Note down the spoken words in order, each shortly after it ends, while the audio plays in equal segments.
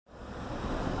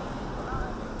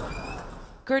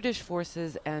Kurdish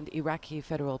forces and Iraqi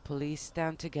federal police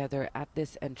stand together at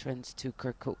this entrance to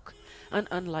Kirkuk, an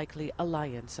unlikely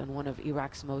alliance on one of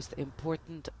Iraq's most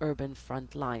important urban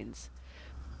front lines.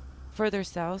 Further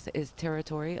south is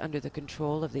territory under the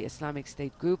control of the Islamic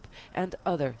State group and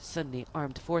other Sunni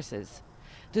armed forces.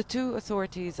 The two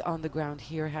authorities on the ground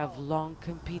here have long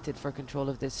competed for control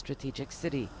of this strategic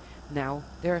city. Now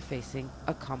they are facing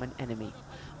a common enemy.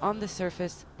 On the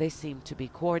surface, they seem to be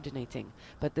coordinating,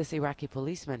 but this Iraqi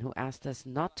policeman who asked us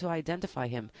not to identify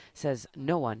him says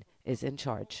no one is in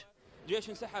charge.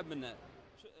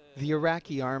 The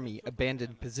Iraqi army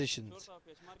abandoned positions.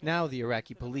 Now the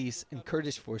Iraqi police and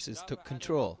Kurdish forces took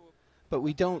control. But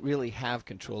we don't really have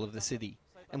control of the city,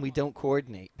 and we don't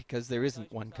coordinate because there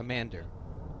isn't one commander.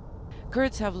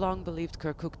 Kurds have long believed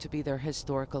Kirkuk to be their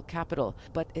historical capital,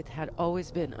 but it had always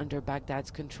been under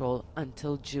Baghdad's control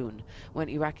until June, when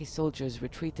Iraqi soldiers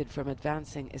retreated from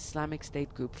advancing Islamic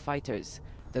State group fighters.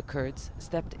 The Kurds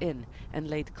stepped in and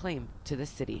laid claim to the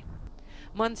city.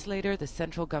 Months later, the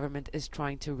central government is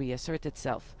trying to reassert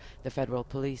itself. The federal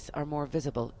police are more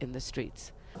visible in the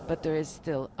streets. But there is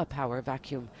still a power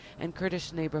vacuum, and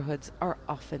Kurdish neighborhoods are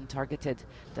often targeted.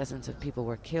 Dozens of people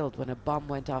were killed when a bomb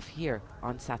went off here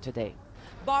on Saturday.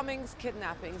 Bombings,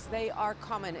 kidnappings, they are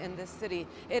common in this city.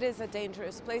 It is a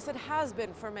dangerous place. It has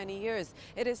been for many years.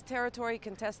 It is territory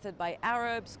contested by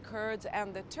Arabs, Kurds,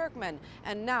 and the Turkmen,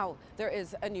 and now there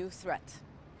is a new threat.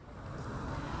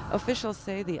 Officials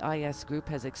say the IS group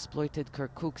has exploited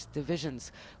Kirkuk's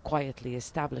divisions, quietly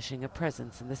establishing a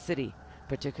presence in the city,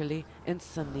 particularly in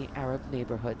Sunni Arab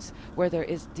neighborhoods, where there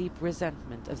is deep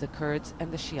resentment of the Kurds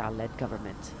and the Shia-led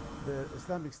government. The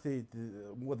Islamic State,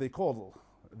 what they call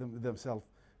themselves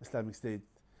Islamic State,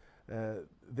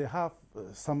 they have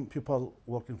some people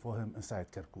working for him inside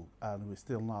Kirkuk, and we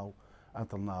still now,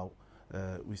 until now,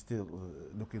 we're still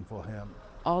looking for him.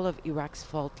 All of Iraq's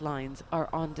fault lines are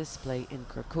on display in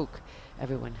Kirkuk.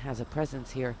 Everyone has a presence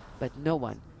here, but no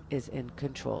one is in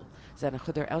control. Zana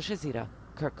Khudr, Al Jazeera,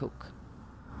 Kirkuk.